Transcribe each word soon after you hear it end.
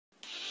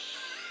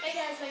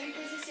Hey guys, my name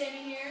is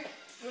standing here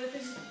with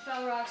his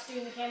fellow rocks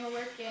doing the camera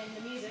work and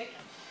the music,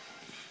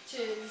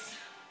 which is,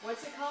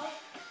 what's it called?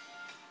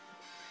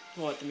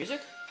 What, the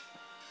music?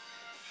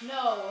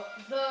 No,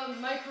 the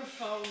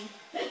microphone.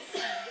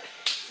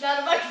 It's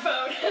not a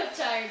microphone. I'm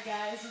tired,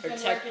 guys. Or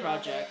tech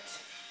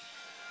project.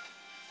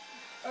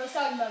 I was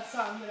talking about the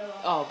song, but I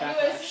won't. Oh,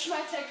 backlash. Anyways, this is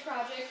my tech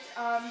project.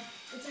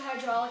 It's a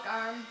hydraulic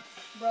arm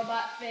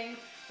robot thing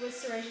with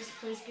syringes.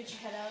 Please get your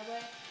head out of the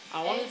way.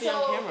 I want to be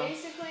on camera.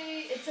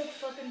 Basically, it took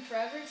flipping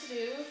forever to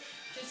do,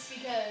 just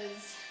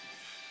because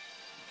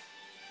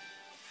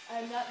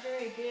I'm not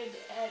very good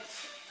at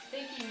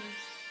thinking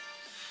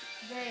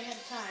very ahead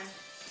of time.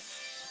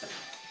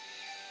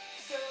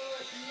 So,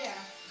 yeah.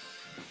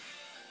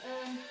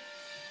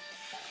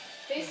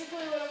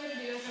 Basically what I'm going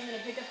to do is I'm going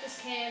to pick up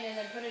this can and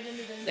then put it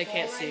into this They bowl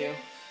can't right see here.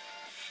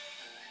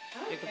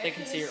 you. Okay, They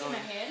can see your arm. my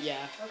hand?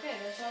 Yeah. Okay,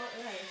 that's all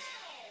it matters.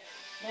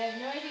 I have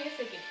no idea if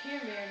they can hear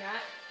me or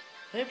not.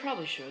 They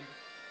probably should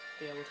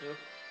be able to.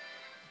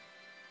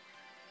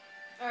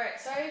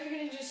 Alright, sorry if you're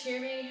going to just hear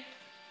me.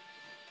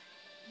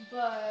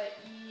 But,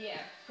 yeah,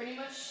 pretty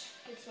much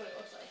it's what it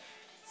looks like.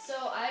 So,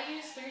 I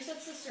used 3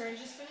 sets of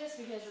syringes for this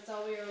because that's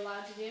all we were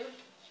allowed to do.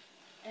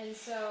 And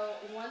so,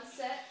 one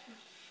set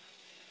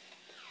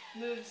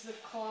moves the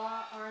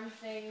claw arm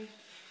thing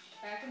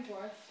back and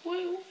forth.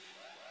 Woo.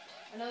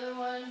 Another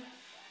one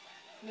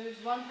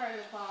moves one part of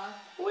the claw.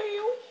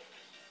 Woo.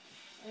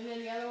 And then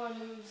the other one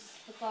moves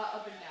the claw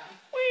up and down.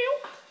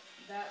 Woo.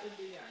 That would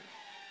be the arm.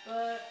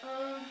 But,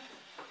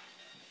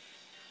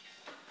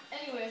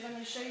 anyways, I'm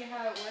going to show you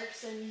how it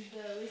works in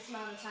the least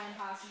amount of time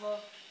possible.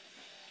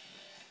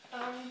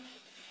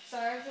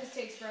 Sorry if this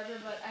takes forever,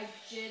 but I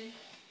did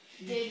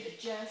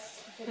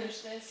just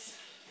finish this.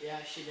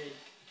 Yeah, she did.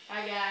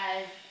 Hi,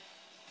 guys.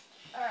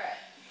 Alright.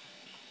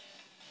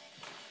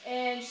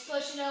 And just to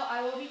let you know,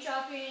 I will be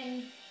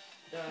dropping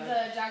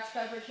the Dr.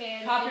 Pepper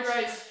can.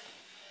 Copyrights.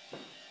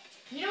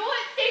 You know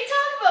what? They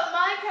talk about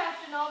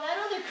Minecraft and all that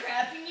other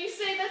crap, and you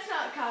say that's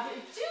not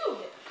copyright.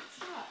 Dude,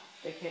 stop.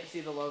 They can't see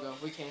the logo.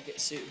 We can't get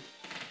sued.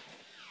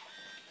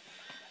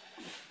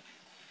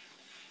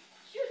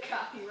 Your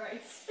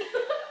copyrights.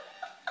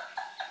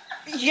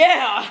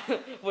 Yeah!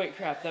 Wait,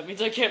 crap. That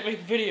means I can't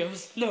make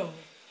videos. No.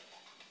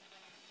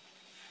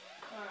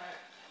 Alright.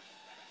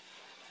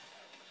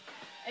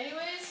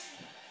 Anyways,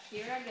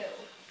 here I go.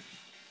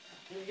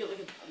 Let me get like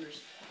a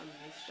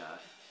nice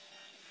shot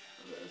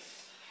of this.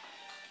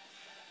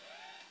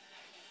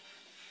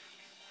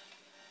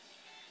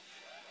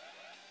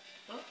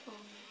 Uh-oh.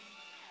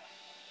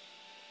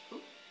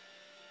 Oop.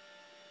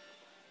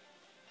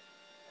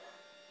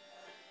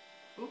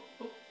 Oop,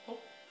 oop,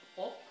 oop,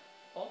 oop,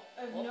 oop,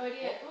 I have no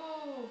idea.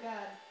 Oh,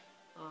 God.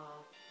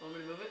 Want me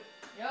to move it?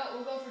 Yeah,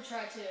 we'll go for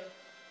try 2.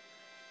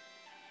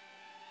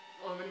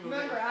 Want me to move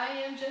Remember, it? I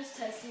am just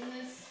testing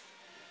this.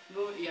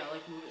 Move it, yeah,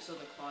 like move it so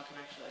the claw can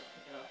actually like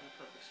pick it up in a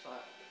perfect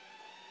spot.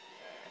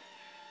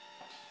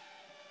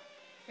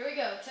 Here we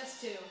go,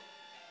 test 2.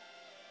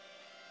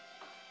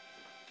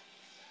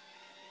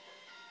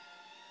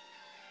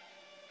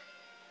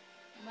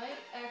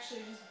 Might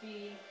actually just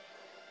be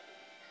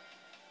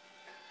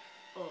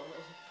Oh, that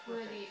was for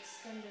perfect. the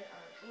extender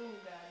arm. Oh,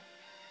 God.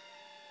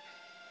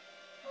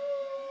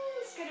 Oh,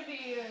 it's gonna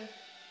be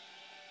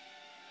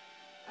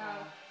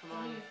ow. Come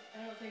on.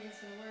 I don't think it's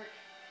gonna work.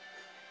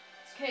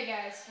 It's okay,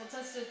 guys. We'll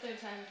test it a 3rd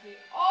time if we.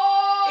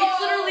 Oh! It's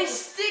literally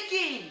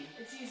sticking!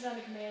 It's used on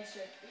a command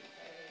strip. Be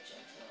very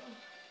gentle.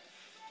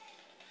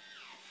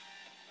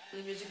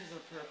 The music is in a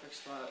perfect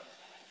spot.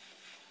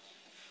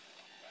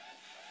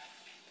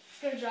 It's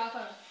gonna drop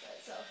on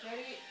itself.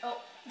 Ready?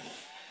 Oh.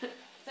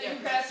 Then Yeah,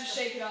 you have to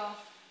shake it off.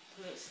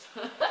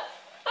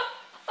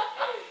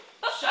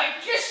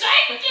 Shake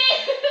Shake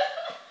it!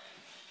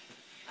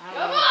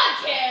 Come on,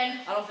 Ken!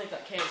 I don't think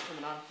that can's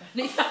coming on.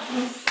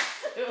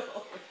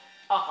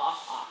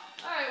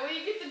 Alright, well,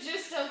 you get the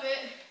gist of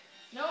it.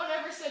 No one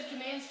ever said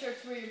command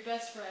strips were your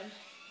best friend.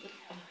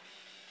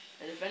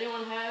 And if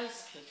anyone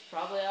has, it's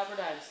probably Albert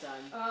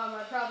Einstein.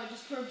 I probably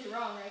just proved you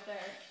wrong right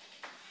there.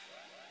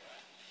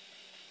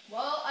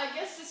 Well, I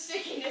guess the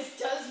stickiness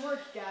does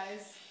work,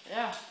 guys.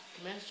 Yeah,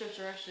 command strips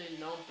are actually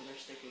known for their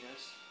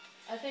stickiness.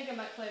 I think I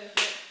might play with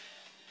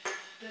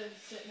it.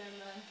 Sitting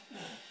in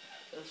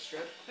The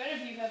strip? if any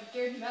of you have a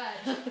dirty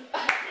match, I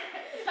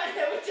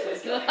know what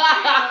was going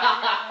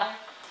on.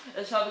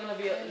 It's probably going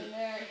to be a In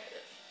there.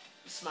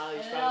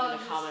 Smiley's And probably I'll going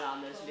to comment just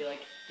on this and be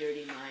like,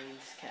 dirty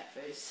minds, cat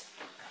face.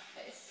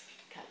 Face.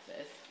 Cat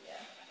face.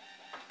 Yeah.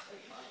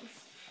 Dirty minds.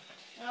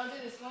 And I'll do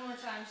this one more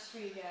time just for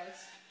you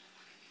guys.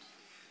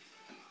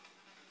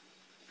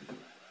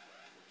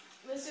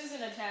 This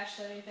isn't attached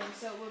to anything,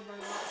 so it would run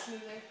a lot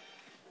smoother.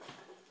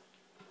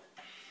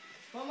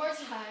 One more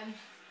time,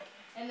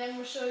 and then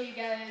we'll show you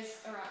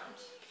guys around.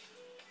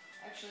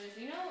 Actually,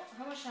 do you know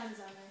how much time is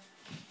on there?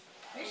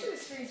 Make sure the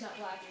screen's not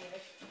black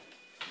either.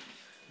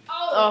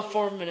 Oh!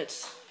 4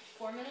 minutes.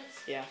 4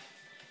 minutes? Yeah.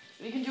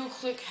 We can do a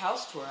quick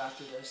house tour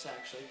after this,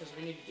 actually, because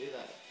we need to do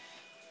that.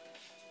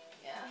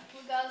 Yeah,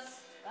 well,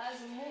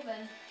 guys are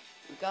moving.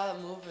 We got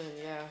it moving,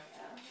 yeah.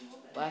 Yeah,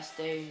 moving. Last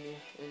day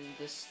in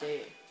this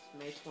state,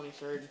 May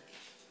 23rd. It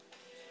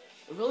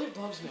really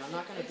bugs me. I'm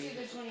not gonna be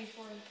here. It's either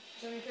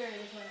 23rd or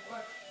the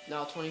 24th.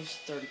 No,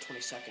 23rd,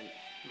 22nd.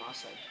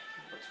 Masa.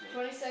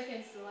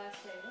 22nd's the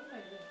last day. What am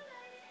I doing?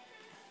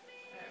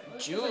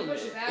 Alright, June.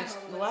 Push it back It's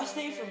the last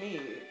day for me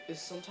is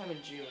sometime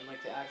in June,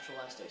 like the actual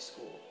last day of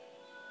school.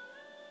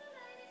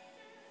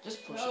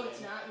 Just push it in. No,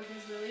 it's not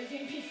because we're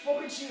leaving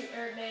before June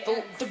or May.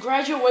 The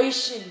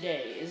graduation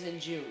day is in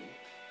June.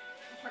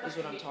 Is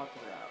what I'm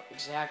talking about.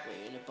 Exactly,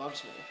 and it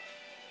bugs me.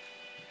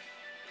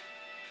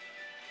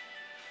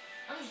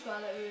 I'm just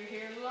glad that we were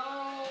here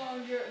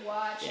longer.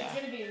 Watch, Yeah. it's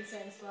gonna be in the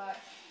same spot.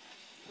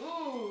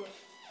 Ooh,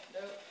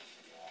 nope.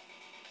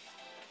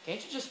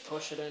 Can't you just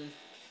push it in?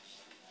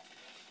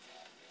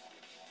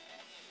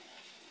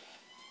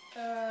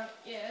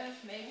 Yeah,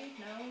 maybe,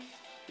 no.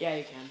 Yeah,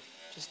 you can.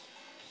 Just,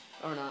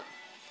 or not.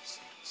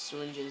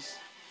 Syringes.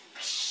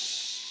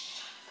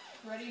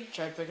 Ready?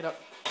 Try to pick it up.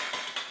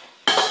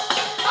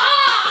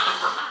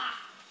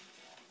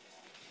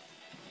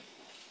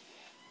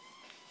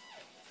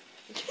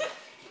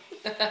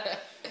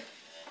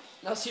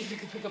 Now see if you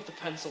can pick up the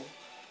pencil.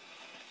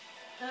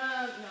 No,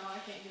 I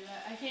can't do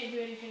that. I can't do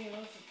anything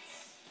unless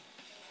it's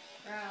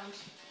round.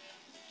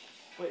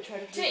 Wait, try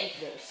to do Take like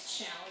this.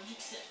 Challenge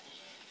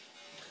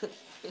accepted.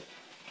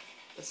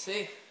 Let's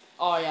see.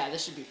 Oh yeah,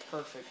 this should be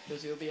perfect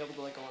because you'll be able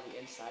to like go on the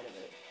inside of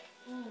it.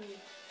 Ooh.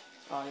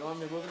 Oh, you want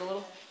me to move it a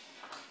little?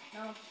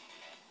 No.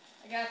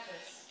 I got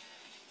this.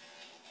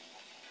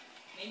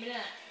 Maybe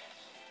not.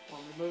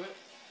 Want me to move it?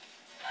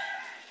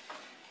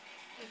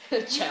 You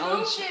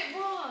moved it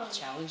wrong.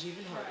 Challenge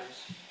even harder.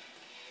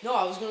 No,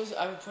 I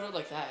would put it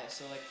like that,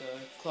 so like the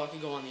clock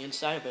could go on the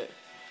inside of it.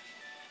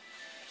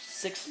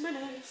 6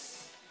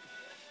 minutes.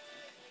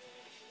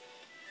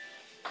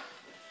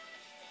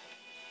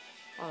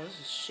 Oh, this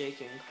is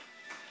shaking.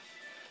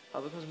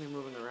 Probably because of me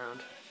moving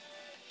around.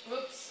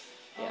 Whoops.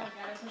 Oh Yeah. my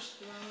god, I pushed it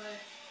the wrong way.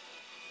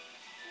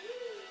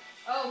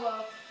 Oh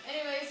well.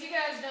 Anyways, you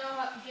guys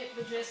know get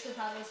the gist of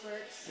how this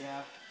works.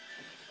 Yeah.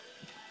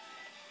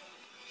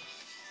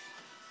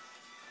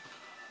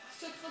 This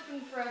took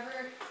flipping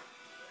forever.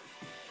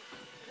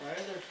 Why are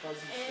there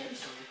fuzzy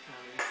sticks on the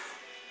counter?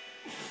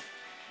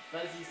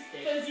 Fuzzy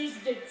sticks. Fuzzy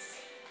sticks.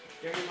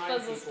 Dirty mind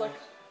Puzzle people. stick.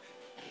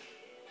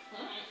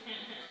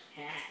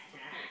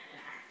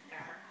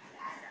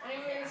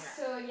 Anyways,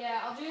 so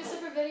yeah, I'll do a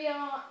separate video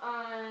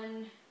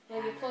on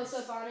like a close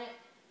up on it.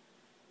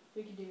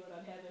 We can do it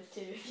on hammers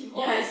too if you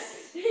want.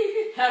 Yes!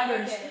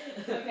 Hammers!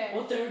 Okay, okay.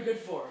 What they're good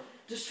for.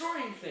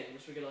 Destroying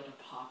things. We get like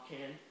a pop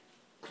can.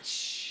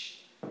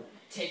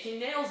 Taking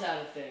nails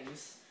out of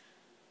things.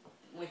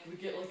 Like we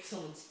get like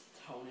someone's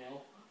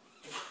toenail.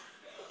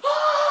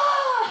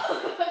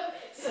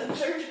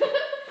 Censored.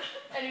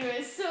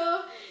 Anyways,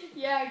 so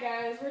yeah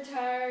guys, we're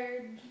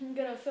tired. I'm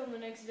gonna film the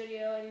next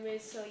video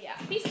anyways, so yeah.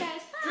 Peace guys.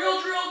 Bye.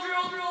 Drill, drill,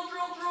 drill, drill,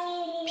 drill,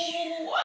 drill.